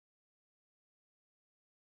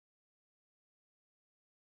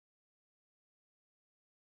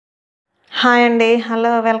Hi అండి,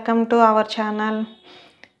 hello, welcome to our channel.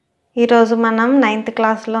 ఈరోజు మనం 9th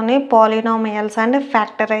క్లాస్లోని పాలినామియల్స్ అండ్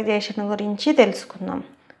ఫ్యాక్టరైజేషన్ గురించి తెలుసుకుందాం.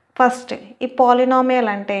 ఫస్ట్ ఈ పాలినామియల్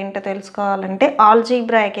అంటే ఏంటో తెలుసుకోవాలంటే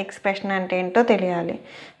ఆల్జీబ్రాయిక్ ఎక్స్ప్రెషన్ అంటే ఏంటో తెలియాలి.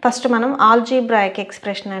 ఫస్ట్ మనం ఆల్జీబ్రాయిక్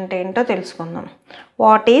ఎక్స్ప్రెషన్ అంటే ఏంటో తెలుసుకుందాం.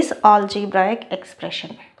 What is algebraic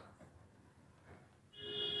expression?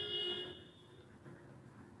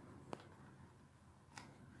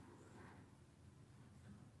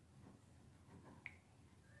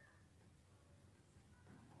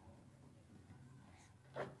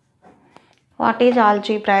 What is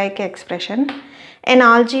algebraic expression? An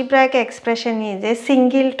algebraic expression is a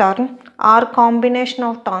single term or combination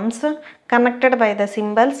of terms connected by the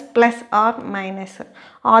symbols plus or minus.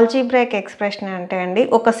 Algebraic expression అంటే అండి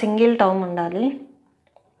ఒక single term ఉండాలి.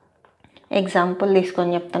 Example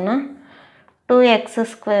తీసుకొని చెప్తున్నా.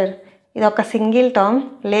 2x² ఇది ఒక single term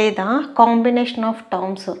లేదా combination of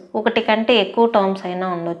terms, ఒకటి కంటే ఎక్కువ టర్మ్స్ అయినా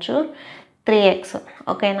ఉండొచ్చు. 3x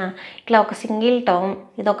ఓకేనా. ఇట్లా ఒక సింగిల్ టర్మ్,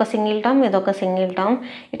 ఇదొక సింగిల్ టర్మ్, ఇదొక సింగిల్ టర్మ్,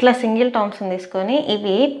 ఇట్లా సింగిల్ టర్మ్స్ని తీసుకొని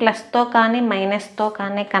ఇవి ప్లస్తో కానీ మైనస్తో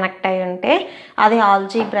కానీ కనెక్ట్ అయి ఉంటే అది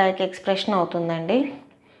ఆల్జీబ్రాయిక్ ఎక్స్ప్రెషన్ అవుతుందండి.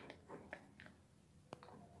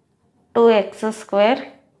 2x²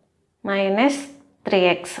 -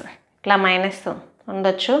 3x ఇట్లా మైనస్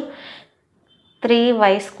ఉండొచ్చు.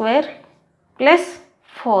 3y² +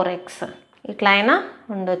 4x ఇట్లా అయినా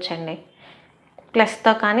ఉండొచ్చండి.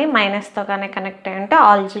 ప్లస్తో కానీ మైనస్తో కానీ కనెక్ట్ అయ్యి ఉంటే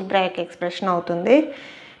ఆల్జీబ్రాయిక్ ఎక్స్ప్రెషన్ అవుతుంది.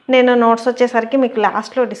 నేను నోట్స్ వచ్చేసరికి మీకు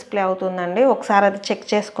లాస్ట్లో డిస్ప్లే అవుతుందండి, ఒకసారి అది చెక్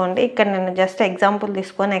చేసుకోండి. ఇక్కడ నేను జస్ట్ ఎగ్జాంపుల్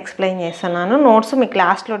తీసుకొని ఎక్స్ప్లెయిన్ చేస్తున్నాను, నోట్స్ మీకు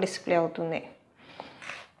లాస్ట్లో డిస్ప్లే అవుతుంది.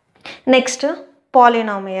 Next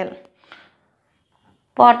polynomial.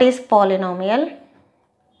 What is polynomial?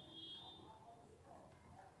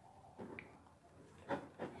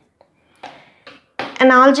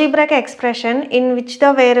 An algebraic expression in which the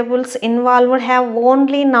variables involved have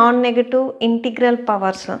only non-negative integral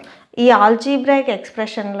powers. ఈ ఆల్జీబ్రాయిక్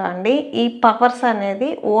ఎక్స్ప్రెషన్లో అండి ఈ పవర్స్ అనేది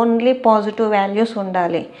ఓన్లీ పాజిటివ్ వాల్యూస్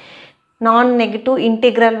ఉండాలి. నాన్ నెగిటివ్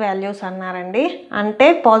ఇంటిగ్రల్ వాల్యూస్ అన్నారండి, అంటే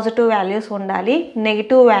పాజిటివ్ వాల్యూస్ ఉండాలి,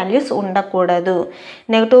 నెగిటివ్ వాల్యూస్ ఉండకూడదు.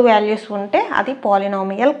 Negative values ఉంటే అది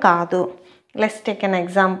పాలినామియల్ కాదు. Let's take an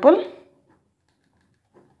example.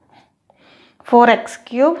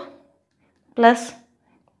 4x³ +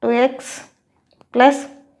 2x +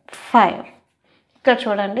 5. ఇక్కడ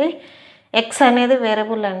చూడండి, ఎక్స్ అనేది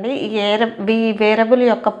వేరియబుల్ అండి. ఈ వేరియబుల్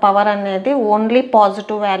యొక్క పవర్ అనేది ఓన్లీ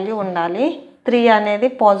పాజిటివ్ వాల్యూ ఉండాలి. 3 అనేది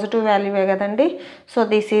పాజిటివ్ వాల్యూవే కదండి. So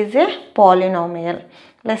this is a polynomial.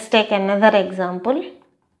 Let's take another example.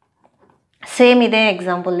 Same ఇదే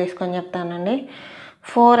ఎగ్జాంపుల్ తీసుకొని చెప్తానండి.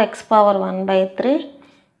 4x⁻⁴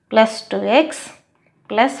 + 2x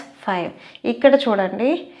 + 5. ఇక్కడ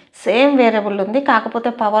చూడండి సేమ్ వేరియబుల్ ఉంది, కాకపోతే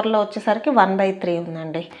పవర్లో వచ్చేసరికి 1/3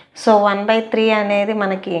 ఉందండి. సో 1/3 అనేది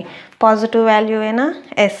మనకి పాజిటివ్ వాల్యూవేనా?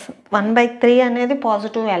 ఎస్, 1/3 అనేది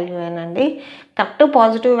పాజిటివ్ వాల్యూవేనండి. కరెక్ట్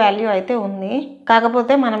పాజిటివ్ వాల్యూ అయితే ఉంది.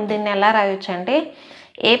 కాకపోతే మనం దీన్ని ఎలా రాయొచ్చు అంటే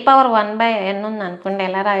a⁻1/n ఉంది అనుకోండి,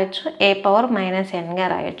 ఎలా రాయొచ్చు? a⁻−nగా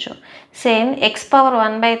రాయొచ్చు. సేమ్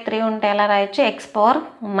x⁻1/3 ఉంటే ఎలా రాయొచ్చు?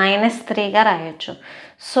 x⁻−3గా రాయొచ్చు.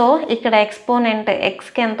 సో ఇక్కడ ఎక్స్పోనెంట్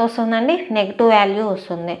ఎక్స్కి ఎంత వస్తుందండి? నెగిటివ్ వాల్యూ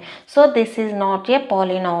వస్తుంది. So this is not a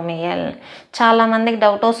polynomial. చాలామందికి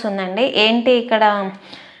డౌట్ వస్తుందండి, ఏంటి ఇక్కడ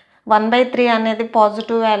 1/3 అనేది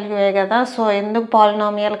పాజిటివ్ వాల్యూయే కదా, సో ఎందుకు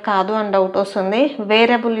పాలినామియల్ కాదు అని డౌట్ వస్తుంది.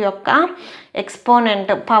 వేరియబుల్ యొక్క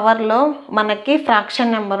ఎక్స్పోనెంట్ పవర్లో మనకి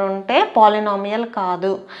ఫ్రాక్షన్ నెంబర్ ఉంటే పాలినామియల్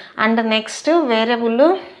కాదు. అండ్ నెక్స్ట్ వేరియబుల్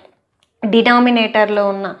డినామినేటర్లో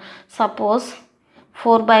ఉన్న, సపోజ్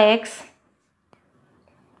 4/x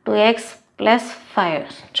 2x +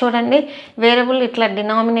 5 చూడండి, వేరియబుల్ ఇట్లా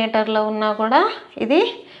డినామినేటర్లో ఉన్నా కూడా ఇది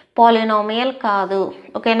పాలినామియల్ కాదు.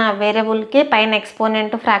 ఓకేనా. వేరియబుల్కి పైన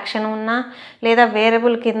ఎక్స్పోనెంట్ ఫ్రాక్షన్ ఉన్నా లేదా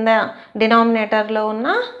వేరియబుల్ కింద డినామినేటర్లో ఉన్న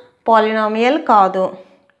పాలినామియల్ కాదు.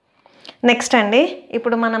 నెక్స్ట్ అండి,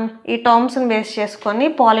 ఇప్పుడు మనం ఈ టర్మ్స్ని బేస్ చేసుకొని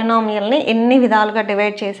పాలినామియల్ని ఎన్ని విధాలుగా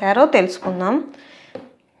డివైడ్ చేశారో తెలుసుకుందాం.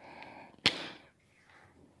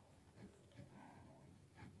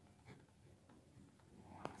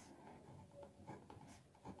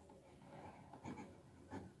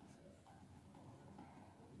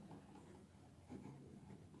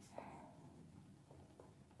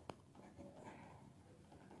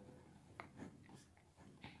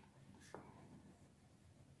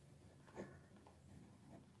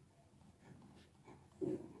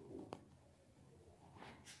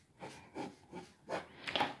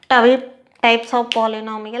 Types of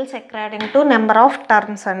polynomials according to number of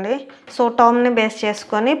terms అండి. సో టర్మ్ని బేస్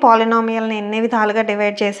చేసుకొని పాలినామియల్ని ఎన్ని విధాలుగా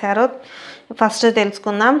డివైడ్ చేశారో ఫస్ట్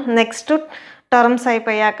తెలుసుకుందాం. నెక్స్ట్ టర్మ్స్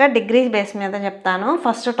అయిపోయాక డిగ్రీ బేస్ మీద చెప్తాను.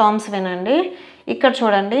 ఫస్ట్ టర్మ్స్ వినండి. ఇక్కడ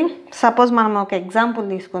చూడండి, సపోజ్ మనం ఒక ఎగ్జాంపుల్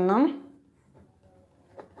తీసుకుందాం.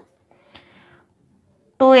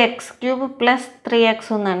 2x³ ప్లస్ 3x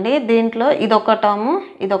ఉందండి. దీంట్లో ఇదొక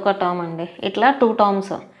టర్మ్ అండి. ఇట్లా 2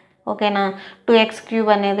 టర్మ్స్, ఓకేనా.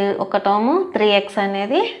 2x³ అనేది ఒక టర్ము, 3x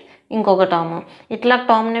అనేది ఇంకొక టర్ము. ఇట్లా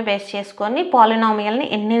టర్మ్ని బేస్ చేసుకొని పాలినామియల్ని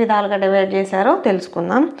ఎన్ని విధాలుగా డివైడ్ చేశారో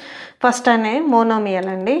తెలుసుకుందాం. ఫస్ట్ అనేది మోనోమియల్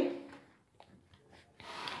అండి.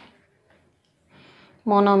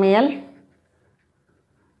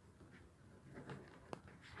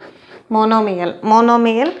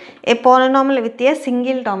 Monomial A polynomial with a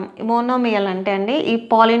single term. Monomial అంటే అండి ఈ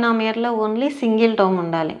పాలినామియల్లో ఓన్లీ సింగిల్ టర్మ్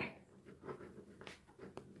ఉండాలి.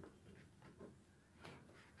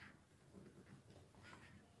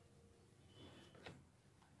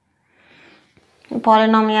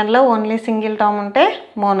 పాలినామియల్లో ఓన్లీ సింగిల్ టర్మ్ ఉంటే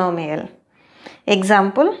మోనోమియల్.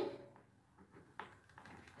 ఎగ్జాంపుల్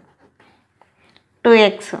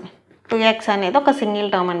 2x అనేది ఒక సింగిల్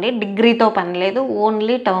టర్మ్ అండి. డిగ్రీతో పని లేదు,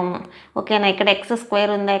 ఓన్లీ టర్మ్, ఓకేనా. ఇక్కడ x²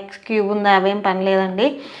 ఉందా, x³ ఉందా అవేం పని లేదండి.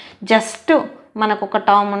 జస్ట్ మనకు ఒక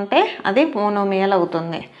టర్మ్ ఉంటే అది మోనోమియల్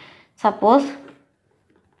అవుతుంది. సపోజ్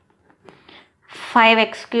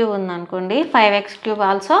 5x³ ఉందనుకోండి, 5x³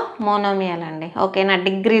 ఆల్సో మోనోమియల్ అండి, ఓకేనా.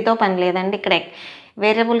 డిగ్రీతో పని లేదండి. ఇక్కడ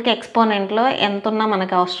వేరియబుల్కి ఎక్స్పోనెంట్లో ఎంత ఉన్నా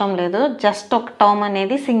మనకు అవసరం లేదు. జస్ట్ ఒక టర్మ్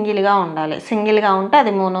అనేది సింగిల్గా ఉండాలి. సింగిల్గా ఉంటే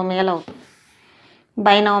అది మోనోమియల్ అవుతుంది.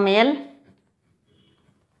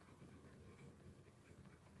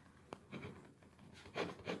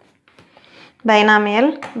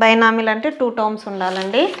 బైనామియల్ అంటే 2 టర్మ్స్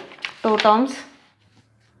ఉండాలండి. 2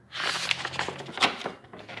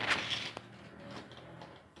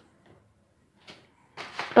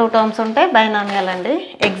 టర్మ్స్ ఉంటే బైనామియల్ అండి.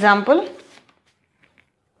 ఎగ్జాంపుల్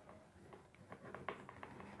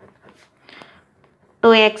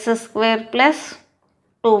 2x² ప్లస్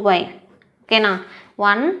 2y, ఓకేనా.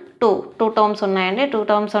 1 2 టర్మ్స్ ఉన్నాయండి. 2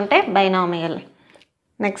 టర్మ్స్ ఉంటే binomial.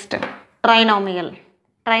 Next trinomial.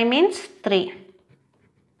 Try means 3.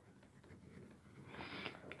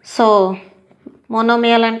 So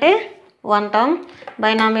monomial అంటే 1 టర్మ్,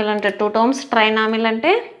 బైనామియల్ అంటే 2 టర్మ్స్, ట్రైనామియల్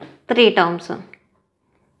అంటే 3 టర్మ్స్.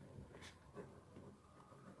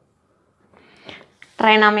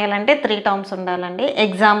 ట్రైనామియల్ అంటే 3 టర్మ్స్ ఉండాలండి.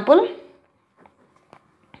 Example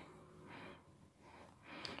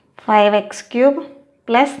 5x³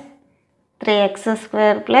 plus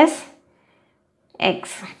 3x² plus x,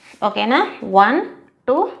 ఓకేనా. 1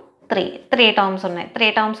 2 3 టర్మ్స్ ఉన్నాయి. 3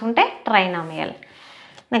 టర్మ్స్ ఉంటే trinomial.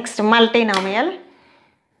 Next multinomial.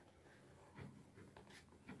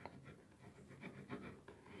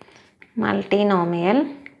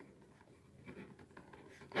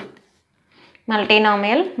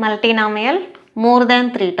 More than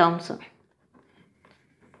 3 terms.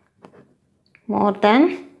 More than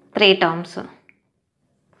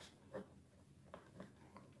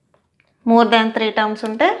 3 terms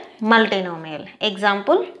ఉంటే multinomial.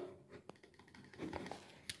 Example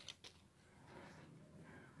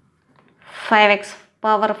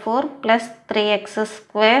 5x⁴ plus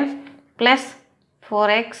 3x² plus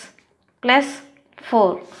 4x plus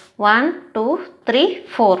 4. 1 2 3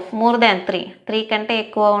 4. More than 3 కంటే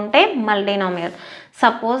ఎక్కువ ఉంటే మల్టీనామియల్.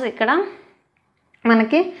 సపోజ్ ఇక్కడ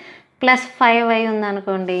మనకి ప్లస్ 5y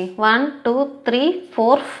ఉందనుకోండి, 1 2 3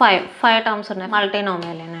 4 5 టర్మ్స్ ఉన్నాయి,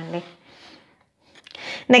 మల్టీనామియలేనండి.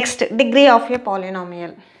 Next degree of A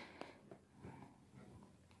polynomial.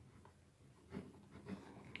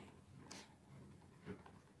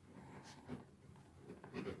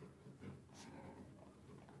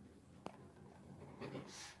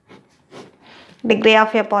 Degree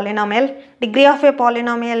of a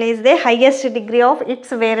polynomial is the highest degree of its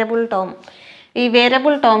variable term. ఈ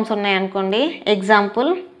variable terms ఉన్నాయనుకోండి. Example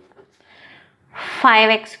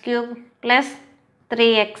 5x³ plus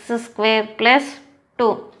 3x² plus 2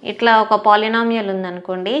 ఇట్లా ఒక పాలినామియల్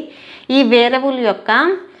ఉందనుకోండి. ఈ వేరియబుల్ యొక్క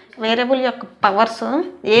పవర్స్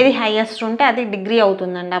ఏది హైయెస్ట్ ఉంటే అది డిగ్రీ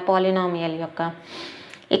అవుతుందండి ఆ పాలినామియల్ యొక్క.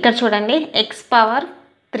 ఇక్కడ చూడండి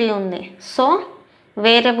x⁴ ఉంది. సో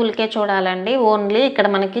వేరియబుల్కే చూడాలండి. ఓన్లీ ఇక్కడ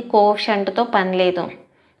మనకి కోఎఫిషియంట్తో పని లేదు,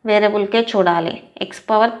 వేరియబుల్కే చూడాలి.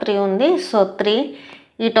 x⁴ ఉంది. సో 3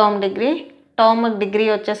 ఈ టర్మ్ డిగ్రీ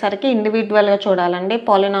వచ్చేసరికి ఇండివిజువల్గా చూడాలండి.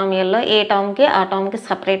 పాలినామియల్లో ఏ టర్మ్కి ఆ టర్మ్కి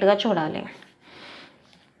సపరేట్గా చూడాలి.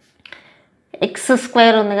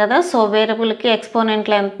 x² ఉంది కదా, సో వేరియబుల్కి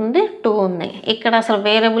ఎక్స్పోనెంట్లో ఎంత ఉంది, 2 ఉంది. ఇక్కడ అసలు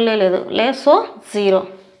వేరియబుల్లే లేదు, సో 0.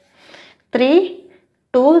 3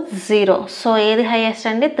 2 0. సో ఏది హైయెస్ట్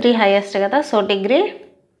అండి, 3 హైయెస్ట్ కదా, సో డిగ్రీ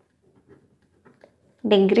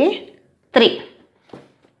 3.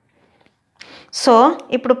 సో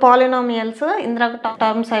ఇప్పుడు పాలినామియల్స్ ఇందులో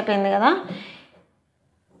టర్మ్స్ అయిపోయింది కదా.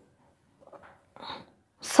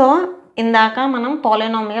 సో ఇందాక మనం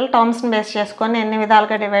పాలినామియల్ టర్మ్స్ని బేస్ చేసుకొని ఎన్ని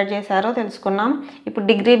విధాలుగా డివైడ్ చేశారో తెలుసుకున్నాం. ఇప్పుడు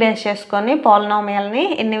డిగ్రీ బేస్ చేసుకొని పాలినామియల్ని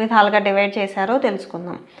ఎన్ని విధాలుగా డివైడ్ చేశారో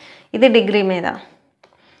తెలుసుకుందాం. ఇది డిగ్రీ మీద.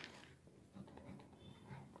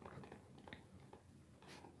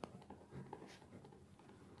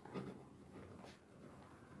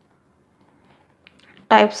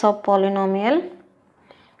 Types of polynomial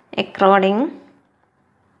according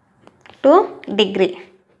to degree.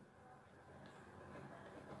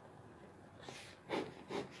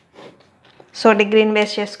 So డిగ్రీని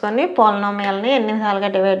బేస్ చేసుకొని పాలినామియల్ని ఎన్ని విధాలుగా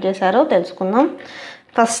డివైడ్ చేశారో తెలుసుకుందాం.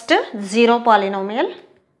 First zero polynomial.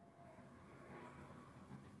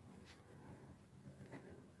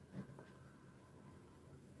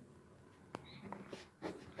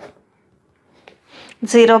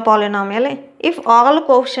 Zero polynomial. If all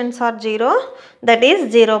coefficients are zero, that is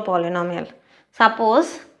zero polynomial. Suppose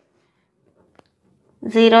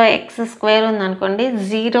 0x² ఉందనుకోండి,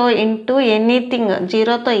 0 ఇంటూ ఎనీథింగ్,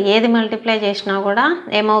 జీరోతో ఏది మల్టిప్లై చేసినా కూడా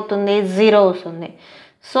ఏమవుతుంది, 0 వస్తుంది.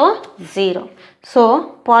 సో 0. సో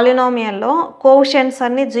పాలినామియల్లో కోఎఫిషియంట్స్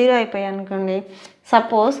అన్నీ 0 అయిపోయాయి అనుకోండి.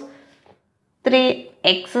 సపోజ్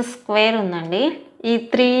 3x² ఉందండి, ఈ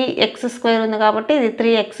 3x² ఉంది కాబట్టి ఇది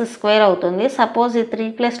 3x² అవుతుంది. సపోజ్ ఈ 3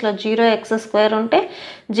 ప్లస్లో 0x² ఉంటే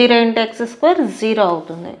 0 ఇంటూ x² 0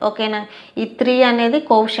 అవుతుంది. ఓకేనా. ఈ 3 అనేది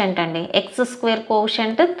కోఎఫిషియంట్ అండి, x²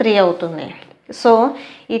 కోఎఫిషియంట్ 3 అవుతుంది. సో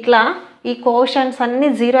ఇట్లా ఈ కోఎఫిషియంట్స్ అన్నీ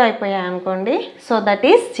 0 అయిపోయాయి అనుకోండి. So that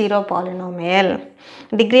is zero polynomial.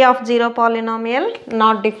 Degree of zero polynomial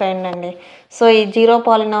not defined అండి. సో ఈ జీరో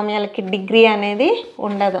పాలినామియల్కి డిగ్రీ అనేది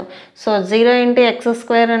ఉండదు. సో 0 ఇంటూ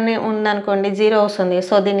x² అని ఉందనుకోండి, 0 వస్తుంది.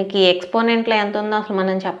 సో దీనికి ఎక్స్పోనెంట్లో ఎంత ఉందో అసలు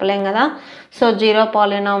మనం చెప్పలేం కదా. సో జీరో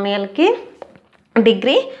పాలినామియల్కి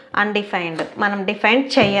డిగ్రీ అన్డిఫైన్డ్, మనం డిఫైన్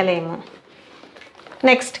చేయలేము.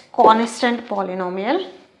 Next constant polynomial.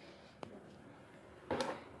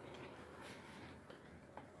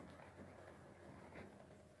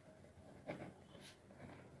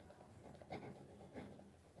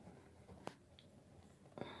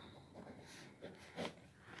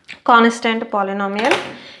 Constant polynomial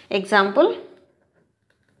example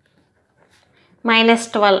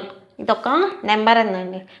 -12. ఇదొక నెంబర్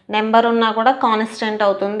ఉందండి, నెంబర్ ఉన్నా కూడా కాన్స్టెంట్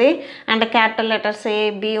అవుతుంది. And capital letters A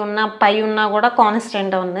B ఉన్నా పై ఉన్నా కూడా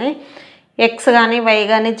కాన్స్టెంట్ ఉంది. ఎక్స్ కానీ వై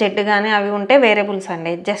కానీ జెడ్ కానీ అవి ఉంటే వేరియబుల్స్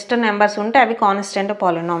అండి. జస్ట్ నెంబర్స్ ఉంటే అవి constant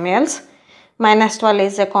polynomials. -12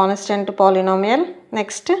 is a constant polynomial.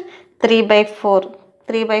 Next 3/4.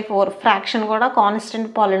 3/4 fraction కూడా కాన్స్టెంట్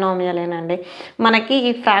పాలినామియలేనండి. మనకి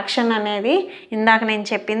ఈ ఫ్రాక్షన్ అనేది ఇందాక నేను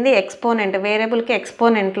చెప్పింది ఎక్స్పోనెంట్, వేరియబుల్కి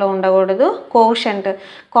ఎక్స్పోనెంట్లో ఉండకూడదు. కోఎఫిషియంట్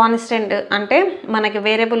కాన్స్టెంట్ అంటే మనకి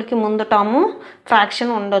వేరియబుల్కి ముందు టర్ము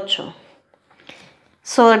ఫ్రాక్షన్ ఉండొచ్చు.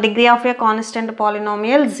 So degree of a constant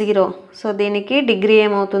polynomial 0. So దీనికి డిగ్రీ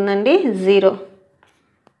ఏమవుతుందండి, 0.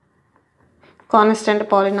 Constant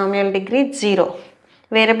polynomial degree 0.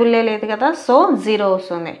 వేరియబుల్లే లేదు కదా, సో 0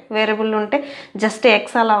 వస్తుంది. వేరియబుల్ ఉంటే జస్ట్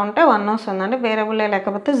ఎక్స్ అలా ఉంటే 1 వస్తుందండి, వేరియబుల్లే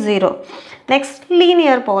లేకపోతే 0. Next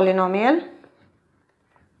linear polynomial.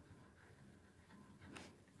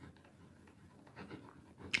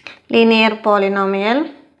 Linear polynomial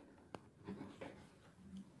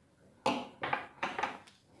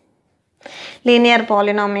linear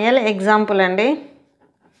polynomial example అండి,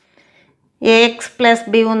 ax ప్లస్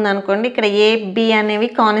b ఉందనుకోండి, ఇక్కడ a b అనేవి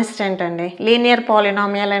కాన్స్టెంట్ అండి. లీనియర్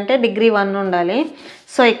పాలినామియల్ అంటే డిగ్రీ 1 ఉండాలి.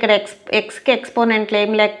 సో ఇక్కడ ఎక్స్కి ఎక్స్పోనెంట్లు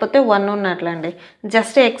ఏం లేకపోతే 1 ఉన్నట్లండి.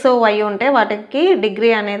 జస్ట్ ఎక్స్ వై ఉంటే వాటికి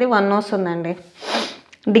డిగ్రీ అనేది 1 వస్తుందండి.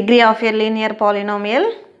 Degree of a linear polynomial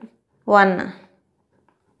 1.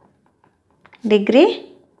 Degree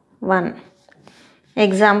 1.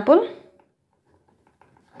 Example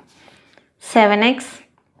 7x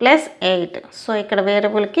plus 8. So ఇక్కడ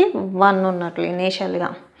వేరియబుల్కి 1 ఉన్నట్లు ఇనీషియల్గా.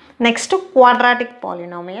 Next quadratic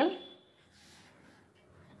polynomial.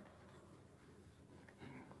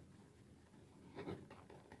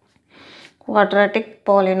 Quadratic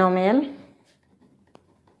polynomial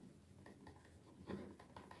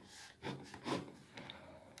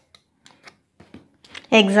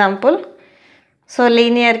example. So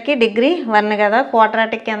లీనియర్కి degree 1 కదా,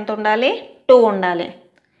 క్వాడ్రాటిక్ ఎంత ఉండాలి, 2 ఉండాలి.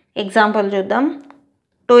 ఎగ్జాంపుల్ చూద్దాం.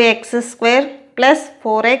 2x² plus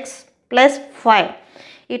 4x plus 5.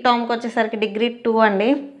 ఈ టర్మ్కి వచ్చేసరికి డిగ్రీ 2 అండి.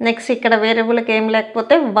 నెక్స్ట్ ఇక్కడ వేరియబుల్కి ఏం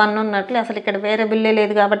లేకపోతే 1 ఉన్నట్లు, అసలు ఇక్కడ వేరియబుల్లే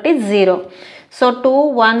లేదు కాబట్టి 0. సో 2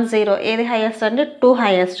 1 0 ఏది హైయెస్ట్ అంటే 2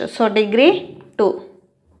 హైయెస్ట్. So degree 2.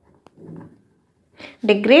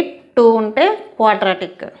 డిగ్రీ 2 ఉంటే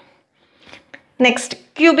quadratic. Next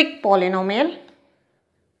cubic polynomial.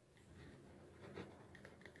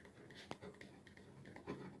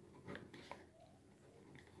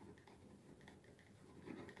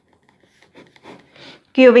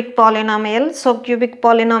 Cubic polynomial. So cubic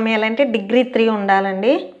polynomial అంటే డిగ్రీ 3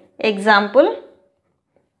 ఉండాలండి. Example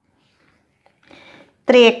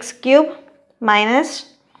 3x³ minus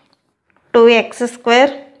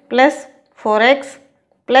 2x² plus 4x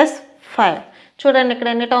plus 5. చూడండి ఇక్కడ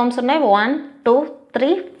ఎన్ని టర్మ్స్ ఉన్నాయి, 1 2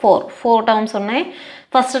 3 4 టర్మ్స్ ఉన్నాయి.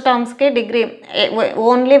 ఫస్ట్ టర్మ్స్కి డిగ్రీ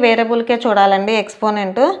ఓన్లీ వేరియబుల్కే చూడాలండి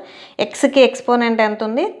ఎక్స్పోనెంట్. ఎక్స్కి ఎక్స్పోనెంట్ ఎంత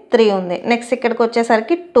ఉంది, 3 ఉంది. నెక్స్ట్ ఇక్కడికి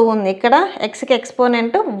వచ్చేసరికి 2 ఉంది. ఇక్కడ ఎక్స్కి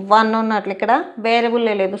ఎక్స్పోనెంట్ 1 ఉన్నట్లు, ఇక్కడ వేరియబుల్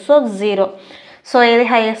లేదు, సో 0. సో ఏది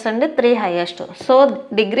హైయెస్ట్ అండి, 3 highest. So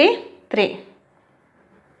degree 3.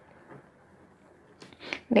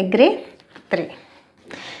 Degree 3.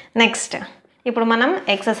 Next ఇప్పుడు మనం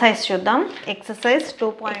ఎక్సర్సైజ్ చూద్దాం. Exercise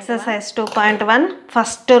 2.1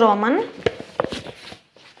 first Roman.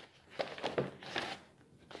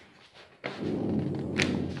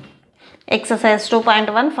 Exercise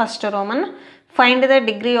 2.1 first Roman. Find the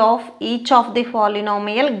degree of each of the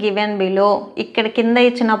polynomial given below. ఇక్కడ కింద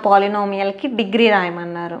ఇచ్చిన పాలినామియల్ కి degree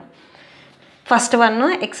రాయమన్నారు. First one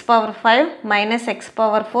x⁵ minus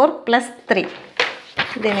x⁴ plus 3.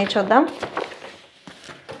 దీన్ని చూద్దాం.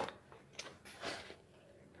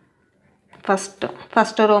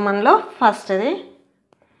 ఫస్ట్ రోమన్లో ఫస్ట్ది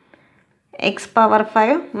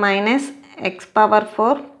x⁵ మైనస్ x⁴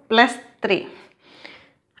 ప్లస్ 3.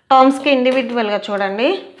 టర్మ్స్కి ఇండివిజువల్గా చూడండి.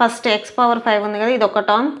 ఫస్ట్ x⁵ ఉంది కదా, ఇది ఒక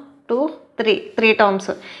టర్మ్, 2 3 టర్మ్స్.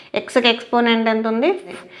 ఎక్స్కి ఎక్స్పోనెంట్ ఎంత ఉంది,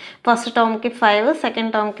 ఫస్ట్ టర్మ్కి 5,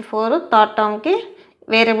 సెకండ్ టర్మ్కి 4, థర్డ్ టర్మ్కి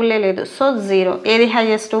వేరియబుల్లే లేదు, సో 0. ఏది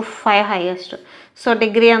హైయెస్ట్, 5 హైయెస్ట్. సో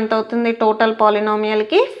డిగ్రీ ఎంత అవుతుంది total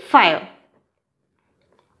పాలినామియల్కి, 5.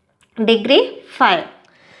 Degree 5.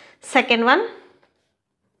 Second one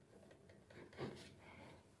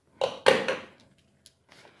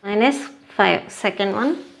minus 5. Second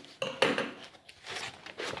one.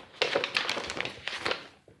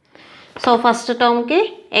 So first టర్మ్కి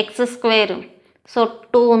x². So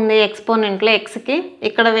 2 ఉంది ఎక్స్పోనెంట్లో ఎక్స్కి,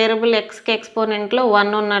 ఇక్కడ వేరియబుల్ ఎక్స్కి ఎక్స్పోనెంట్లో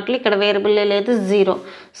 1 ఉన్నట్లు, ఇక్కడ వేరియబుల్లే లేదు, 0.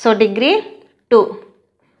 సో డిగ్రీ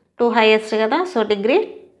 2 హైయెస్ట్ కదా, సో డిగ్రీ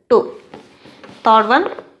 2. థర్డ్ వన్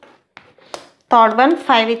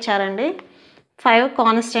 5 ఇచ్చారండి. 5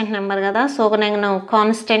 కాన్స్టెంట్ నెంబర్ కదా, సో నేను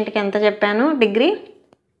కాన్స్టెంట్కి ఎంత చెప్పాను, డిగ్రీ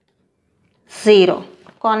 0.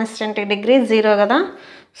 కాన్స్టెంట్ డిగ్రీ 0 కదా,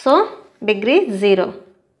 so degree 0.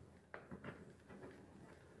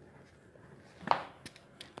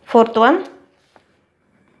 Fourth one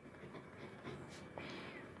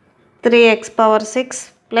 3x⁴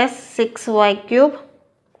 plus 6y³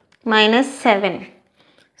 minus 7.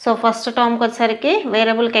 So first టర్మ్కి వచ్చేసరికి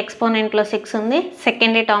వేరియబుల్కి ఎక్స్పోనెంట్లో 6 ఉంది.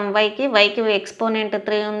 సెకండ్ టర్మ్ వైకి ఎక్స్పోనెంట్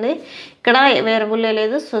 3 ఉంది, ఇక్కడ వేరియబుల్లే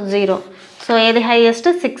లేదు, సో 0. సో ఏది highest,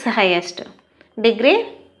 6 highest. Degree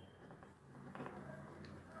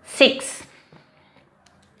 6.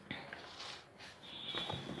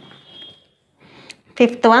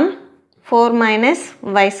 Fifth one 4 minus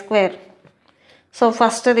y². So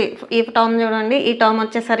ఫస్ట్ది ఈ టర్మ్ చూడండి, ఈ టర్మ్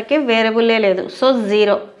వచ్చేసరికి వేరియబుల్లే లేదు, so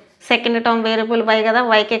 0. Second term variable y కదా,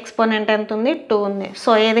 వైకి ఎక్స్పోనెంట్ ఎంత ఉంది, 2 ఉంది. సో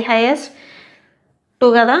ఏది హైయెస్ట్,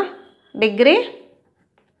 2 కదా, degree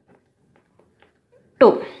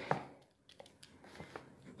 2.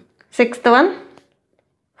 Sixth one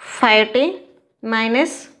 5t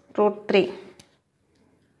minus √3.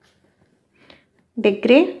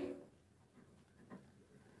 Degree.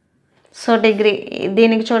 So degree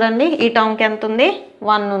దీనికి చూడండి, ఈ టర్మ్కి ఎంత ఉంది,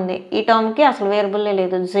 1 ఉంది, ఈ టర్మ్కి అసలు వేరియబుల్లే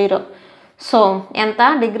లేదు, 0. సో ఎంత,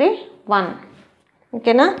 డిగ్రీ 1.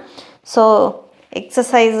 ఓకేనా. సో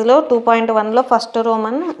ఎక్సర్సైజ్లో 2.1లో ఫస్ట్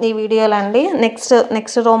రోమన్ ఈ వీడియోలో అండి.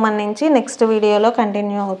 నెక్స్ట్ రోమన్ నుంచి నెక్స్ట్ వీడియోలో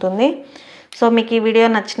కంటిన్యూ అవుతుంది. సో మీకు ఈ వీడియో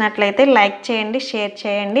నచ్చినట్లయితే లైక్ చేయండి, షేర్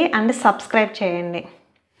చేయండి అండ్ సబ్స్క్రైబ్ చేయండి.